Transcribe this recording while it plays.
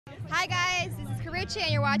Hi guys, this is Karrueche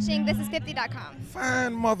and you're watching Thisis50.com.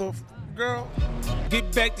 Fine mother girl.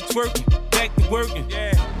 Get back to twerking, back to working.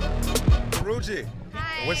 Yeah. Karrueche,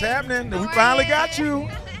 Hi. what's happening? How We are finally you? got you.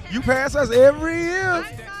 You pass us every year. I'm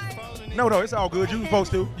sorry. No, it's all good. You was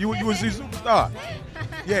supposed to. You was the superstar.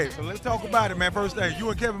 Yeah, so let's talk about it, man. First thing, you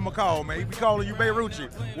and Kevin McCall, man. He be calling you Bayrucci.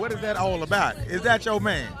 What is that all about? Is that your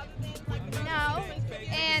man? No,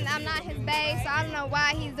 and I'm not his bae, so I don't know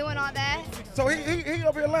why he's doing all that. So he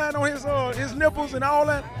up here lying on his nipples and all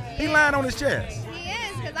that? He Yeah. lying on his chest. He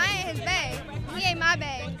is, because I ain't his bae. He ain't my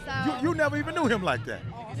bae, so. You never even knew him like that.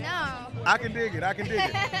 No. I can dig it. I can dig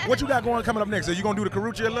it. What you got going coming up next? Are you going to do the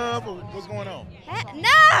Karrueche of Love or what's going on? No!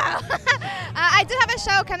 I do have a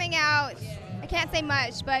show coming out. I can't say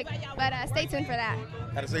much, but stay tuned for that.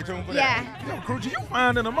 Gotta stay tuned for Yeah. that. Yo, Karrueche, you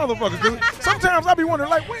finding a motherfucker, dude. Sometimes I be wondering,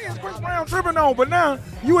 like, when is Chris Brown tripping on? But now,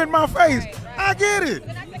 you in my face. I get it.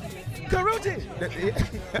 Karrueche.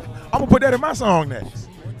 I'm going to put that in my song next.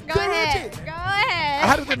 Go ahead. Go ahead.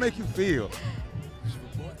 How does it make you feel?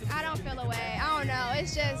 I don't feel away. I don't know.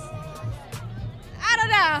 It's just, I don't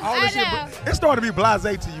know. All I this know. shit, it's starting to be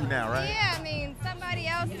blasé to you now, right? Yeah, I mean, somebody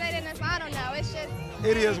else said it, and I don't know. It's just.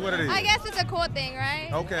 It is what it is. I guess it's a cool thing, right?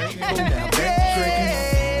 Okay. Now back to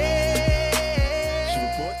drinking. She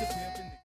report the